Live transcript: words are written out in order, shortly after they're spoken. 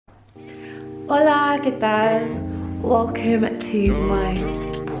Hola, ¿qué tal? Welcome to my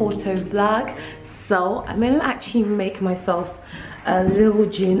Porto vlog. So I'm going to actually make myself a little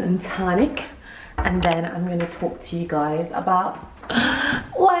gin and tonic, and then I'm going to talk to you guys about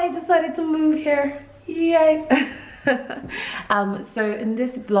why I decided to move here. Yay! So in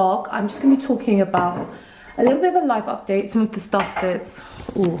this vlog, I'm just going to be talking about a little bit of a life update, some of the stuff that's,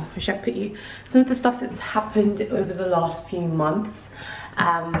 some of the stuff that's happened over the last few months,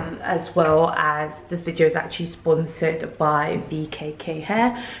 as well as this video is actually sponsored by VKK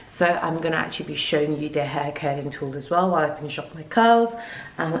hair. So I'm going to actually be showing you their hair curling tool as well while I finish off my curls,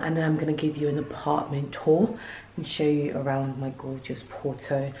 and then I'm going to give you an apartment tour and show you around my gorgeous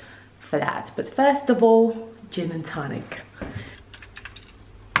Porto flat. But first of all, gin and tonic.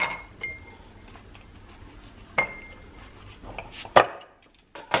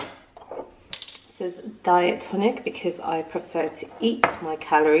 This is diet tonic because I prefer to eat my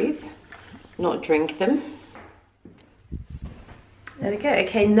calories, not drink them. There we go.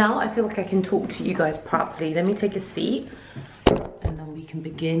 Okay, now I feel like I can talk to you guys properly. Let me take a seat and then we can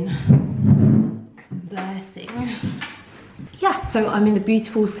begin conversing. Yeah, so I'm in the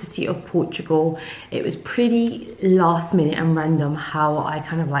beautiful city of Portugal. It was pretty last minute and random how I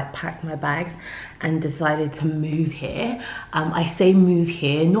kind of like packed my bags and decided to move here. I say move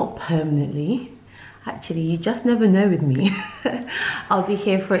here, not permanently. Actually, you just never know with me. I'll be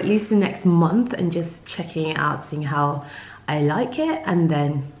here for at least the next month and just checking it out, seeing how I like it, and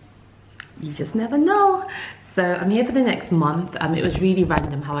then you just never know. So I'm here for the next month. It was really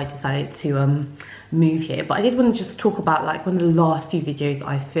random how I decided to move here, but I did want to just talk about like one of the last few videos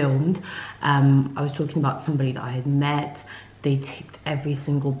I filmed. I was talking about somebody that I had met. They ticked every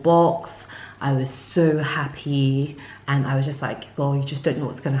single box. I was so happy, and I was just like, well, you just don't know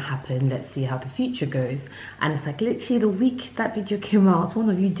what's going to happen. Let's see how the future goes. And it's like literally the week that video came out, one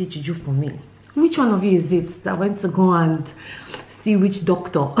of you did juju for me. Which one of you is it that went to go and see which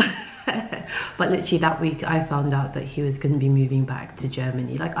doctor? But literally that week I found out that he was going to be moving back to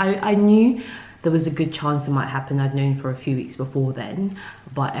Germany. Like I knew there was a good chance it might happen. I'd known for a few weeks before then,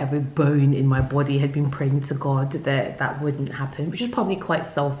 but every bone in my body had been praying to God that that wouldn't happen, which is probably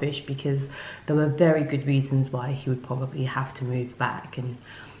quite selfish because there were very good reasons why he would probably have to move back, and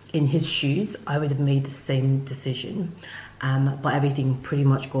in his shoes I would have made the same decision. But everything pretty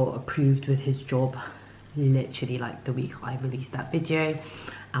much got approved with his job literally like the week I released that video,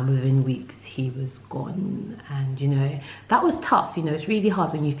 and within weeks he was gone. And you know, that was tough. You know, it's really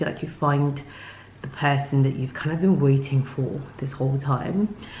hard when you feel like you find the person that you've kind of been waiting for this whole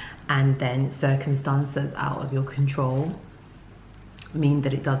time, and then circumstances out of your control mean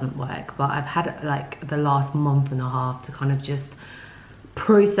that it doesn't work. But I've had like the last month and a half to kind of just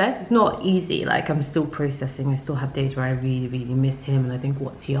process. It's not easy, like I'm still processing. I still have days where I really miss him and I think,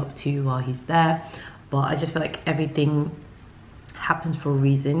 what's he up to while he's there? But I just feel like everything happens for a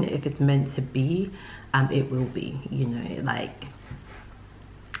reason. If it's meant to be, it will be, you know, like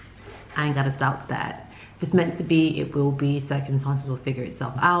I ain't gotta doubt that. If it's meant to be, it will be. Circumstances will figure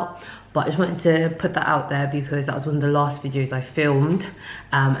itself out. But I just wanted to put that out there because that was one of the last videos I filmed,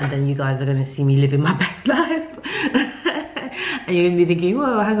 and then you guys are gonna see me living my best life. And you're gonna be thinking,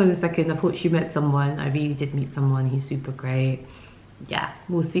 whoa, hang on a second, I thought she met someone. I really did meet someone. He's super great. Yeah,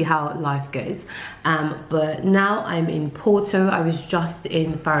 we'll see how life goes. But now I'm in Porto. I was just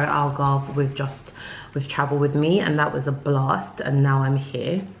in Faro Algarve with Travel With Me, and that was a blast. And now I'm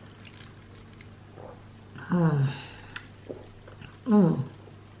here.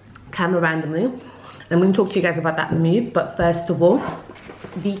 Camera randomly. I'm going to talk to you guys about that move, but first of all,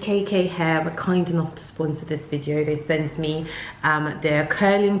 VKK hair were kind enough to sponsor this video. They sent me their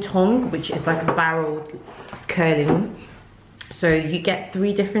curling tongue, which is like a barreled curling. So you get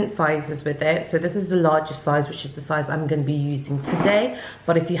 3 different sizes with it. So this is the largest size, which is the size I'm going to be using today.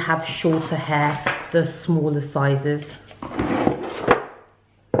 But if you have shorter hair, the smaller sizes are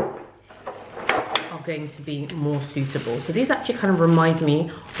going to be more suitable. So these actually kind of remind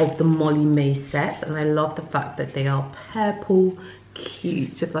me of the Molly May set, and I love the fact that they are purple,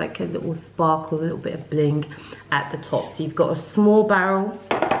 cute, with like a little sparkle, a little bit of bling at the top. So you've got a small barrel,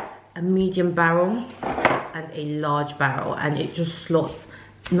 a medium barrel, and a large barrel, and it just slots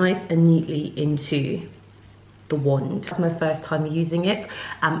nice and neatly into the wand. It's my first time using it,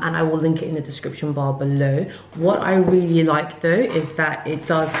 and I will link it in the description bar below. What I really like though is that it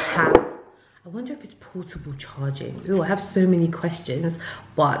does have, I wonder if it's portable charging. Ooh, I have so many questions,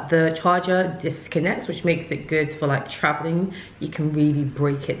 but the charger disconnects, which makes it good for like traveling. You can really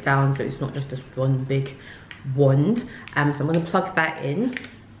break it down so it's not just this one big wand. So I'm going to plug that in.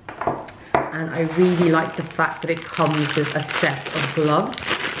 And I really like the fact that it comes with a set of gloves,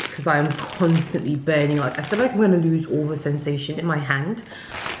 because I am constantly burning. Like, I feel like I'm going to lose all the sensation in my hand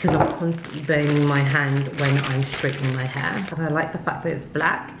because I'm constantly burning my hand when I'm straightening my hair. And I like the fact that it's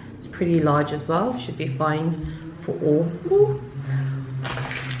black. It's pretty large as well. Should be fine for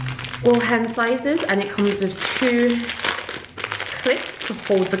all hand sizes, and it comes with 2 clips to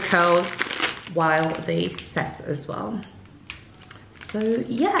hold the curls while they set as well. So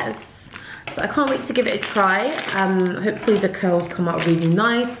yes, so I can't wait to give it a try. Hopefully the curls come out really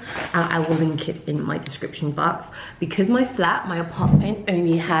nice. I will link it in my description box. Because my apartment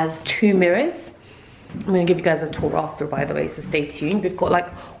only has 2 mirrors. I'm gonna give you guys a tour after, by the way, so stay tuned. We've got like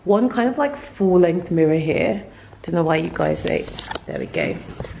one kind of like full-length mirror here. Don't know why you guys say. There we go.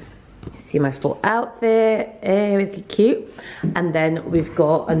 See my full outfit. Really cute. And then we've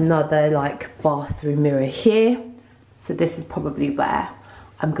got another like bathroom mirror here. So this is probably where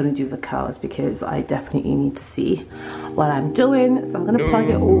I'm gonna do the curls, because I definitely need to see what I'm doing. So I'm gonna plug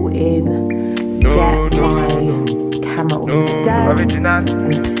it all in, get my camera on the desk, and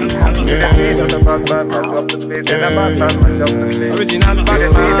see how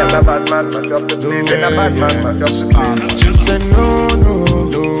Just say no, no,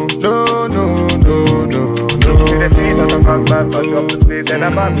 no, no, no, no, no.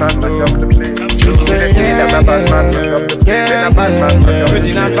 Just say yeah,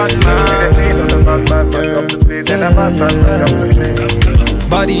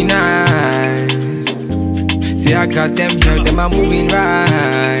 body nice. See I got them here, them are moving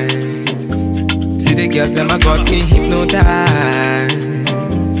right. See the girls, them I got me hypnotized.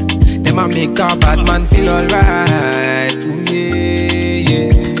 Them I make a bad man feel alright. Yeah,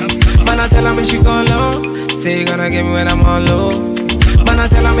 yeah. Man I tell her me she gone low. Say you gonna get me when I'm on low. Man I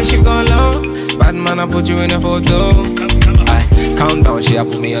tell her me she gone low. Bad man I put you in a photo. I count down, she a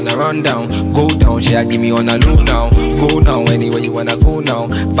put me on a rundown. Go down, she a give me on a low now. Go now, anywhere you wanna go now.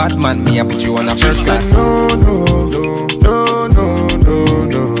 Bad man, me I put you on a first class. No, no, no, no, no, no,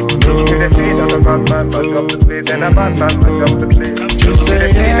 no. Just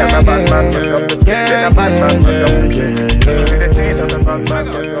say yeah,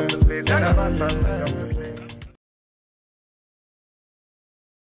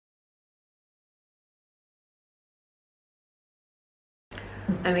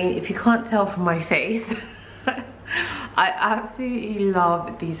 I mean, if you can't tell from my face, I absolutely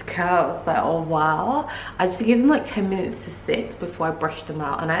love these curls. Like, oh wow. I just give them like 10 minutes to sit before I brush them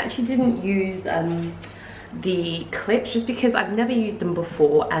out. And I actually didn't use the clips just because I've never used them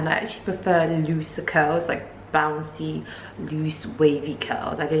before, and I actually prefer looser curls, like bouncy, loose, wavy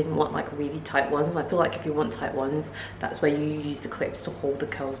curls. I didn't want like really tight ones. I feel like if you want tight ones, that's where you use the clips to hold the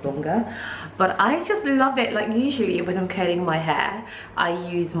curls longer. But I just love it. Like, usually when I'm curling my hair, I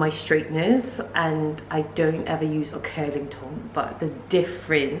use my straighteners and I don't ever use a curling tong. But the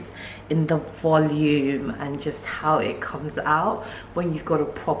difference in the volume and just how it comes out when you've got a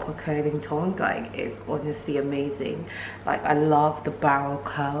proper curling tong, like, it's honestly amazing. Like, I love the barrel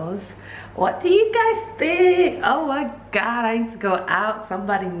curls. What do you guys think? Oh my god, I need to go out.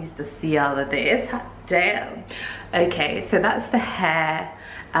 Somebody needs to see all of this. Hot damn. Okay, so that's the hair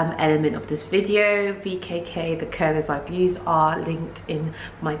element of this video. VKK, the curlers I've used are linked in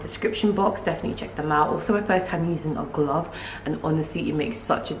my description box. Definitely check them out. Also, my first time using a glove, and honestly it makes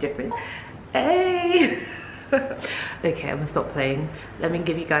such a difference. Hey. Okay, I'm gonna stop playing. Let me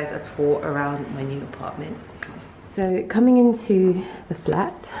give you guys a tour around my new apartment. So coming into the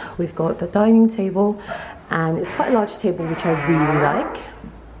flat, we've got the dining table, and it's quite a large table, which I really like.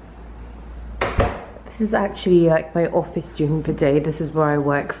 This is actually like my office during the day. This is where I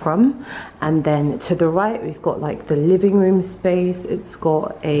work from. And then to the right, we've got like the living room space. It's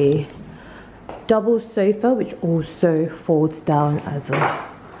got a double sofa, which also folds down as a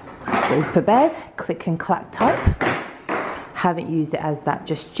sofa bed, click and clack type. Haven't used it as that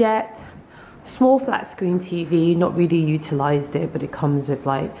just yet. Small flat screen TV, not really utilized it, but it comes with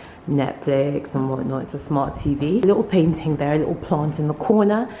like Netflix and whatnot. It's a smart TV. A little painting there, a little plant in the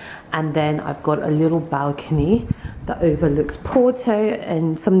corner, and then I've got a little balcony that overlooks Porto.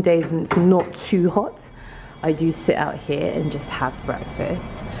 And some days when it's not too hot, I do sit out here and just have breakfast.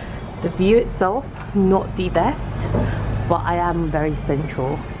 The view itself, not the best, but I am very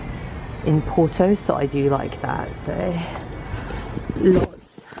central in Porto, so I do like that. So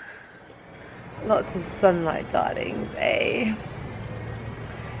lots of sunlight, darlings, eh?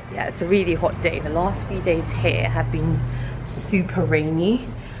 Yeah, it's a really hot day. The last few days here have been super rainy.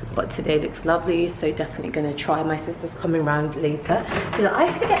 but today looks lovely, so definitely gonna try. My sister's coming around later. So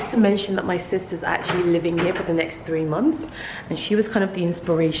I forget to mention that my sister's actually living here for the next 3 months, and she was kind of the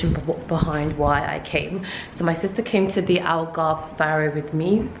inspiration behind why I came. So my sister came to the Algarve Faro with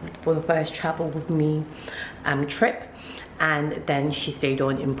me for the first travel with me trip, and then she stayed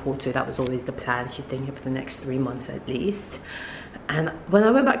on in Porto. That was always the plan. She's staying here for the next 3 months at least. And when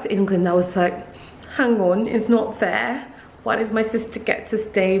I went back to England, I was like, hang on, it's not fair. Why does my sister get to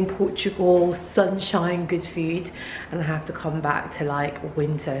stay in Portugal, sunshine, good food, and I have to come back to like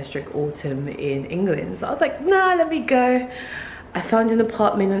winter / autumn in England? So I was like, nah, let me go. I found an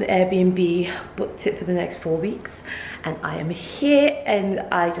apartment on Airbnb, booked it for the next 4 weeks, and I am here, and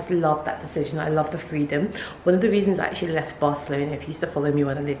I just love that decision. I love the freedom. One of the reasons I actually left Barcelona, if you used to follow me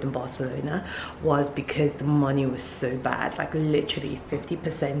when I lived in Barcelona, was because the money was so bad. Like literally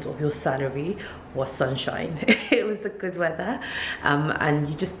 50% of your salary was sunshine. It was the good weather, and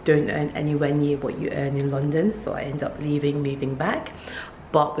you just don't earn anywhere near what you earn in London. So I ended up leaving, moving back.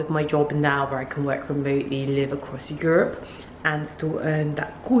 But with my job now, where I can work remotely, live across Europe, and still earn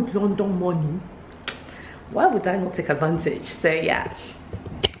that good London money, why would I not take advantage? So yeah,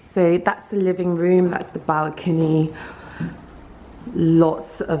 so that's the living room, that's the balcony,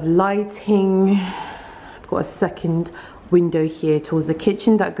 lots of lighting. I've got a second window here towards the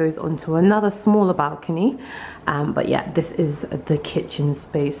kitchen that goes onto another smaller balcony, but yeah, this is the kitchen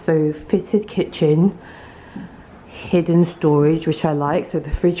space. So fitted kitchen, hidden storage, which I like. So the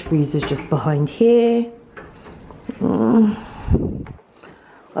fridge freezer is just behind here.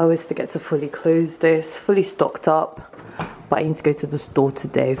 I always forget to fully close this. Fully stocked up, but I need to go to the store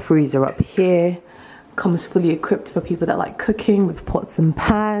today. Freezer up here. Comes fully equipped for people that like cooking, with pots and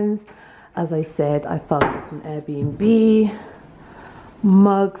pans. As I said, I found this on Airbnb.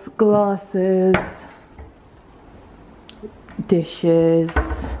 Mugs, glasses, dishes.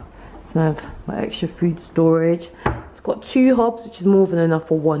 Some of my extra food storage. It's got 2 hobs, which is more than enough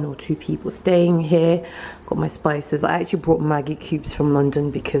for 1 or 2 people staying here. Got my spices. I actually brought Maggi cubes from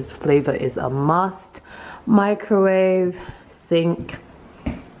London because flavour is a must. Microwave, sink,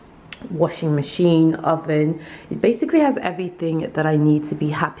 washing machine, oven. It basically has everything that I need to be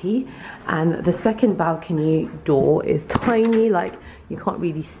happy. And the second balcony door is tiny, like you can't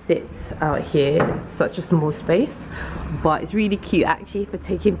really sit out here. It's such a small space, but it's really cute actually for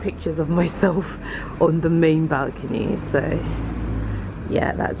taking pictures of myself on the main balcony. So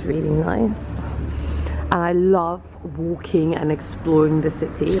yeah, that's really nice. And I love walking and exploring the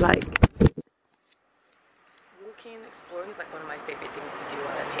city. Like walking and exploring is like one of my favorite things to do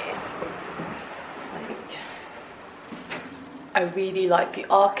while I'm here. Like, I really like the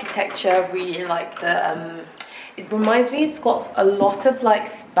architecture. I really like the it reminds me, it's got a lot of like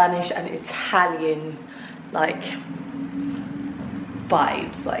Spanish and Italian like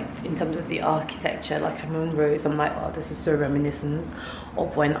vibes, like in terms of the architecture. Like I'm on Rose, I'm like, oh, this is so reminiscent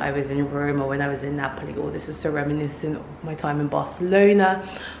of when I was in Rome or when I was in Napoli, or this is so reminiscent of my time in Barcelona,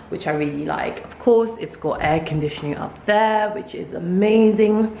 which I really like. Of course, it's got air conditioning up there, which is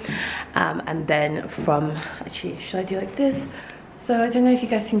amazing. And then from, actually, should I do like this? So I don't know if you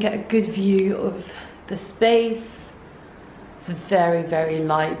guys can get a good view of the space. It's very, very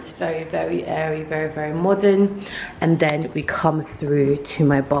light, very, very airy, very, very modern. And then we come through to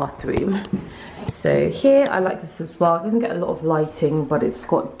my bathroom. So here, I like this as well. It doesn't get a lot of lighting, but it's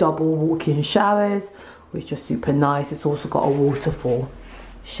got double walk-in showers, which are super nice. It's also got a waterfall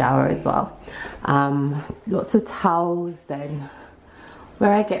shower as well. Lots of towels. Then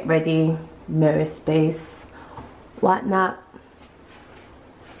where I get ready, mirror space, whatnot.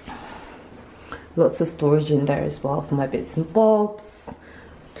 Lots of storage in there as well for my bits and bobs.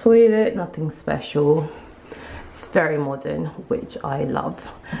 Toilet, nothing special. It's very modern, which I love.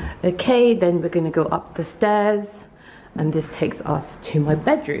 Okay, then we're gonna go up the stairs, and this takes us to my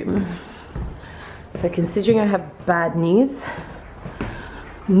bedroom. So considering I have bad knees,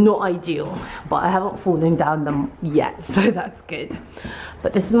 not ideal, but I haven't fallen down them yet, so that's good.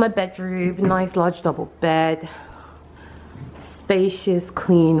 But this is my bedroom, nice large double bed. Spacious,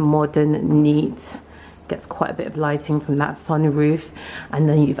 clean, modern, neat. Gets quite a bit of lighting from that sunroof, and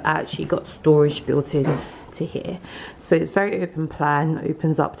then you've actually got storage built in to here. So it's very open plan,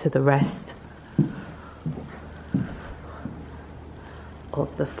 opens up to the rest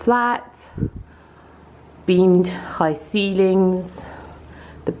of the flat. Beamed high ceilings.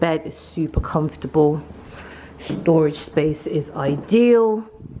 The bed is super comfortable. Storage space is ideal.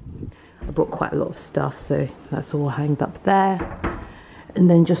 I brought quite a lot of stuff, so that's all hanged up there. And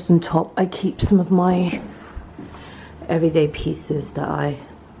then just on top, I keep some of my everyday pieces that I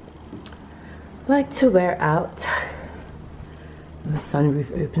like to wear out. And the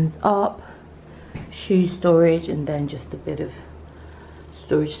sunroof opens up, shoe storage, and then just a bit of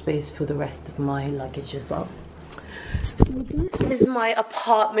storage space for the rest of my luggage as well. So this is my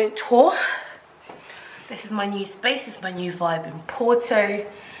apartment tour. This is my new space, it's my new vibe in Porto.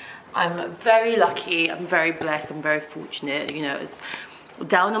 I'm very lucky, I'm very blessed, I'm very fortunate, you know, as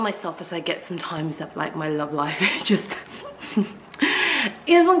down on myself as I get sometimes that like my love life just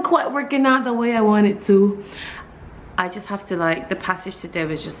isn't quite working out the way I want it to. I just have to, like, the passage today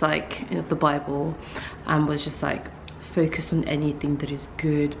was just like in the Bible and was just like, focus on anything that is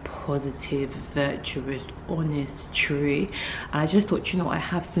good, positive, virtuous, honest, true. And I just thought, you know, I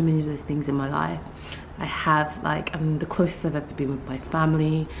have so many of those things in my life. I have, like, I'm the closest I've ever been with my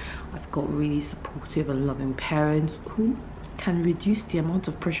family. I've got really supportive and loving parents who can reduce the amount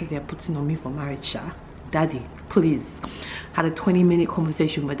of pressure they are putting on me for marriage. Daddy, please. Had a 20-minute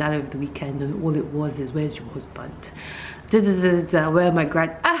conversation with my dad over the weekend, and all it was is, where's your husband? Where am I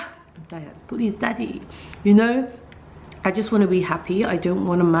I'm tired. Please, daddy. You know, I just want to be happy. I don't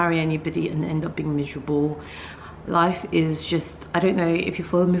want to marry anybody and end up being miserable. Life is just, I don't know, if you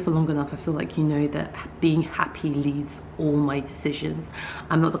follow me for long enough, I feel like you know that being happy leads all my decisions.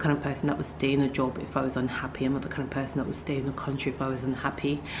 I'm not the kind of person that would stay in a job if I was unhappy. I'm not the kind of person that would stay in a country if I was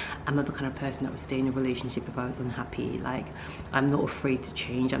unhappy. I'm not the kind of person that would stay in a relationship if I was unhappy. Like, I'm not afraid to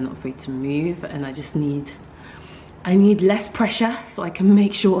change, I'm not afraid to move, and I need less pressure so I can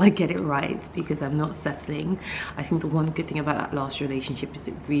make sure I get it right, because I'm not settling. I think the one good thing about that last relationship is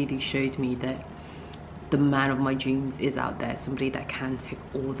it really showed me that the man of my dreams is out there, somebody that can tick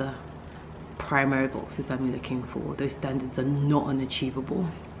all the primary boxes I'm looking for. Those standards are not unachievable.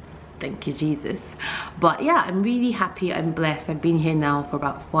 Thank you, Jesus. But yeah, I'm really happy, I'm blessed. I've been here now for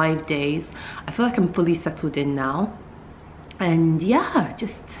about 5 days. I feel like I'm fully settled in now. And yeah,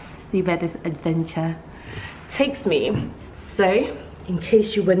 just see where this adventure takes me. So, in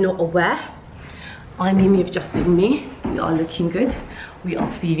case you were not aware, I'm Mimi of Just Being Me. We are looking good. We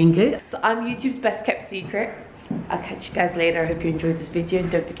are feeling good. So I'm YouTube's best kept secret. I'll catch you guys later. I hope you enjoyed this video, and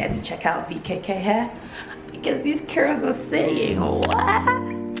don't forget to check out VKK hair, because these curls are saying what?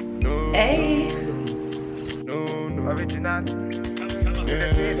 Hey. Original.